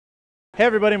Hey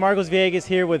everybody, Marcos Villegas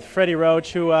here with Freddie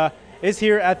Roach, who is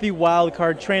here at the wild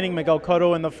card training Miguel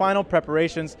Cotto in the final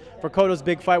preparations for Cotto's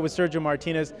big fight with Sergio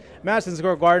Martinez, Madison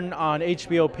Square Garden on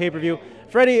HBO pay-per-view.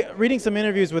 Freddie, reading some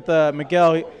interviews with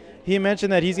Miguel, he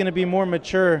mentioned that he's going to be more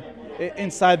mature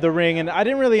inside the ring, and I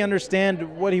didn't really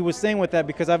understand what he was saying with that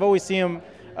because I've always seen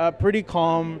him pretty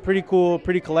calm, pretty cool,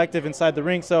 pretty collective inside the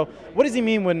ring. So what does he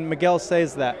mean when Miguel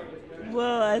says that?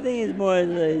 Well, I think it's more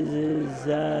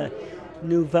his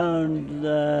newfound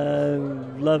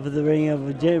love of the ring,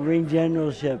 of ring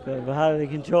generalship, of how to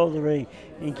control the ring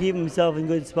and keep himself in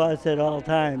good spots at all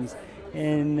times,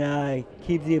 and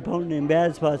keep the opponent in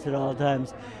bad spots at all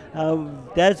times.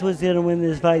 That's what's going to win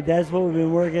this fight. That's what we've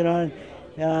been working on.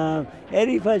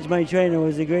 Eddie Fudge, my trainer,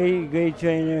 was a great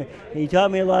trainer. He taught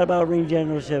me a lot about ring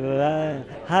generalship,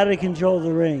 how to control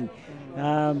the ring.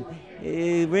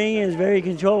 The ring is very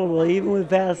controllable, even with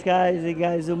fast guys. The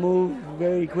guys will move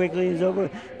very quickly and so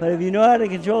forth. But if you know how to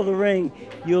control the ring,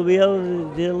 you'll be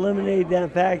able to eliminate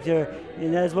that factor,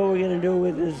 and that's what we're going to do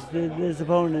with this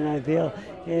opponent, I feel.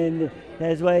 And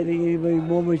that's why I think he'll be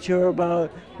more mature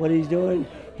about what he's doing.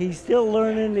 He's still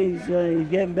learning. He's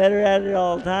getting better at it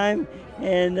all the time,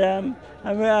 and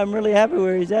I'm really happy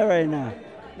where he's at right now.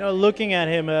 You know, looking at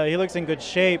him, he looks in good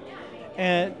shape.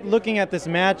 And looking at this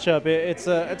matchup, it's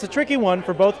a tricky one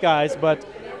for both guys, but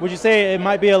would you say it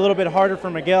might be a little bit harder for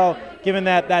Miguel, given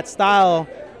that style,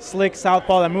 slick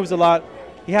southpaw that moves a lot,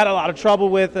 he had a lot of trouble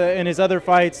with in his other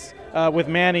fights with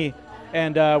Manny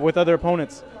and with other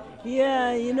opponents?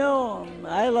 Yeah, you know,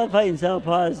 I love fighting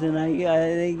southpaws, and I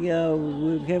think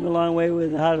we've came a long way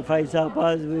with how to fight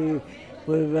southpaws.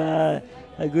 We've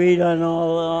agreed on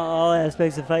all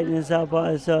aspects of fighting in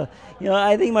southpaw. So, you know,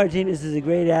 I think Martinez is a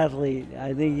great athlete.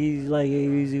 I think he's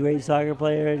a great soccer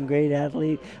player and great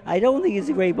athlete. I don't think he's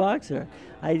a great boxer.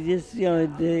 I just, you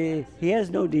know, he has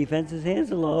no defense. His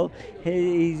hands are low.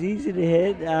 He's easy to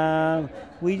hit.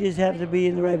 We just have to be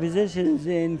in the right positions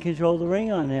and control the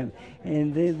ring on him.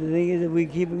 And the thing is that we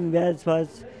keep him in bad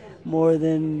spots more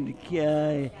than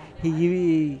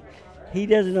he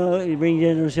doesn't know ring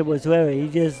generalship whatsoever. He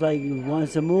just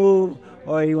wants to move,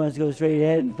 or he wants to go straight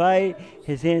ahead and fight.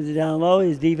 His hands are down low.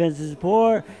 His defense is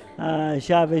poor.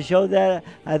 Chavez showed that.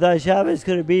 I thought Chavez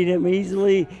could have beat him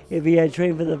easily if he had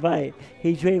trained for the fight.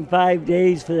 He trained 5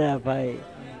 days for that fight.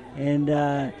 And,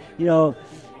 you know,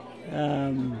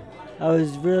 I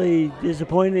was really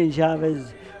disappointed in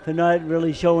Chavez for not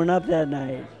really showing up that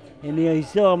night. And, you know, he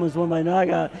still almost won by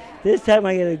knockout. This time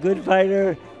I get a good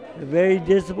fighter, a very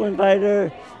disciplined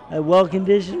fighter, a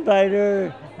well-conditioned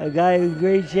fighter, a guy in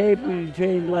great shape who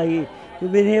trained we've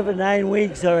been here for 9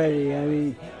 weeks already. I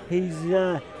mean,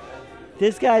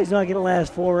 this guy's not going to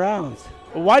last 4 rounds.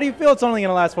 Why do you feel it's only going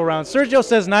to last 4 rounds? Sergio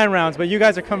says 9 rounds, but you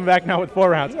guys are coming back now with 4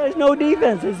 rounds. He has no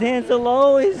defense. His hands are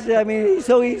low. He's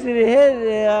so easy to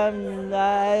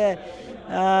hit.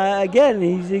 Again,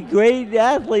 he's a great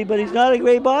athlete, but he's not a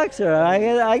great boxer.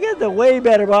 I got the way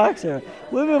better boxer.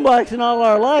 We've been boxing all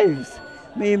our lives,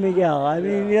 me and Miguel. I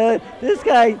mean, this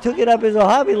guy took it up as a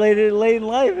hobby late in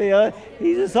life.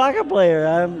 He's a soccer player.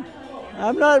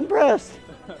 I'm not impressed.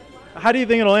 How do you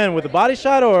think it'll end? With a body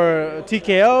shot or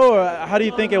TKO? Or how do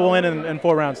you think it will end in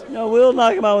 4 rounds? No, we'll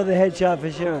knock him out with a headshot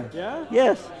for sure. Yeah?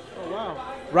 Yes. Oh,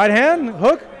 wow. Right hand?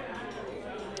 Hook?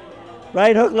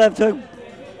 Right hook, left hook.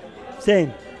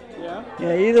 Same. Yeah?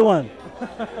 Yeah, either one.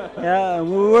 Yeah,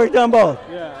 we worked on both.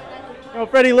 Yeah. You know,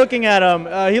 Freddie, looking at him,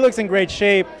 he looks in great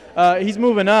shape. He's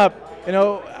moving up. You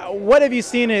know, what have you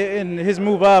seen in his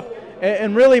move up?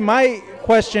 And really, my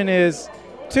question is,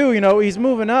 too, you know, he's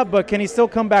moving up, but can he still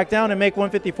come back down and make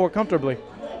 154 comfortably?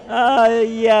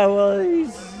 Yeah. Well,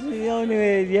 he only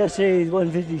made yesterday. He's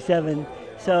 157.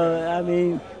 So I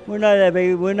mean, we're not that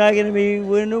big. We're not going to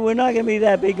be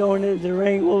that big going into the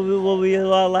ring. We'll be a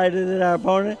lot lighter than our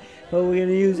opponent, but we're going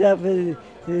to use that for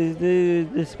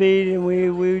the speed, and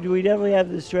we definitely have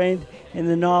the strength and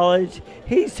the knowledge.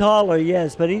 He's taller,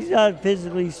 yes, but he's not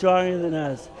physically stronger than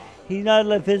us. He's not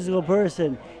a physical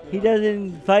person. He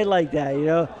doesn't fight like that, you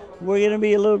know. We're going to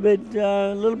be a little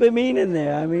bit mean in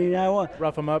there. I mean,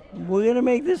 rough him up. We're going to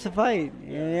make this a fight.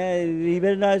 Yeah, he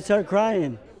better not start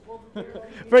crying.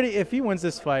 Freddie, if he wins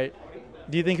this fight,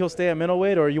 do you think he'll stay at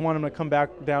middleweight, or you want him to come back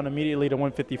down immediately to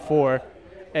 154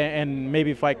 and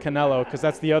maybe fight Canelo, because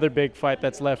that's the other big fight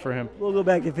that's left for him? We'll go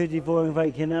back to 54 and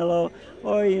fight Canelo,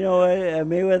 or, you know, a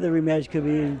Mayweather rematch could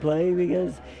be in play,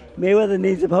 because Mayweather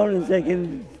needs opponents that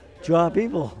can draw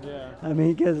people. Yeah. I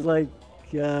mean, because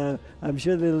I'm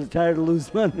sure they're tired of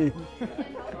losing money.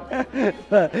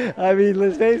 But I mean,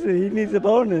 let's face it, he needs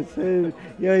opponents. And,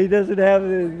 you know, he doesn't have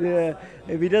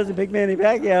if he doesn't pick Manny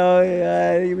Pacquiao,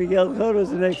 I think Miguel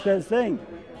Cotto's the next best thing.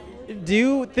 Do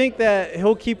you think that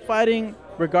he'll keep fighting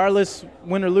regardless,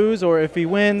 win or lose, or if he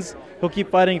wins, he'll keep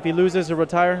fighting? If he loses, he'll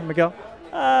retire, Miguel?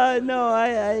 No,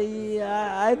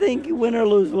 I think win or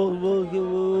lose, we'll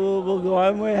go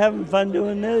on. We're having fun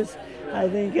doing this. I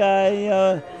think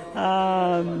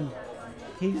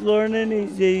he's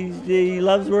learning. He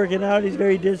loves working out. He's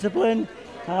very disciplined.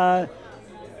 5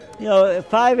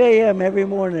 a.m. every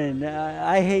morning.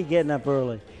 I hate getting up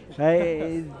early.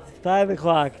 Right? 5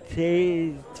 o'clock,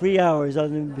 3 hours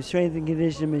on the strength and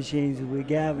conditioning machines with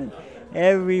Gavin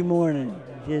every morning,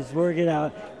 just working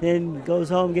out. Then goes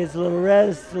home, gets a little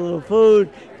rest, a little food,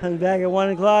 comes back at 1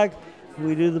 o'clock.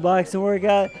 We do the boxing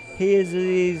workout. He's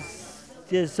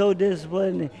just so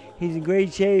disciplined. He's in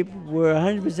great shape. We're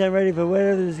 100% ready for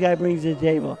whatever this guy brings to the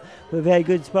table. We've had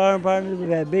good sparring partners. We've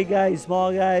had big guys,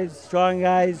 small guys, strong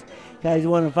guys, guys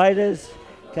who want to fight us,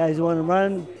 guys who want to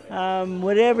run.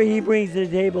 Whatever he brings to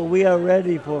the table, we are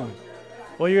ready for him.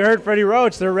 Well, you heard Freddie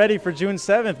Roach. They're ready for June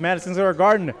 7th, Madison Square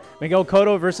Garden. Miguel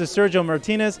Cotto versus Sergio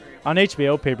Martinez on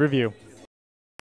HBO pay-per-view.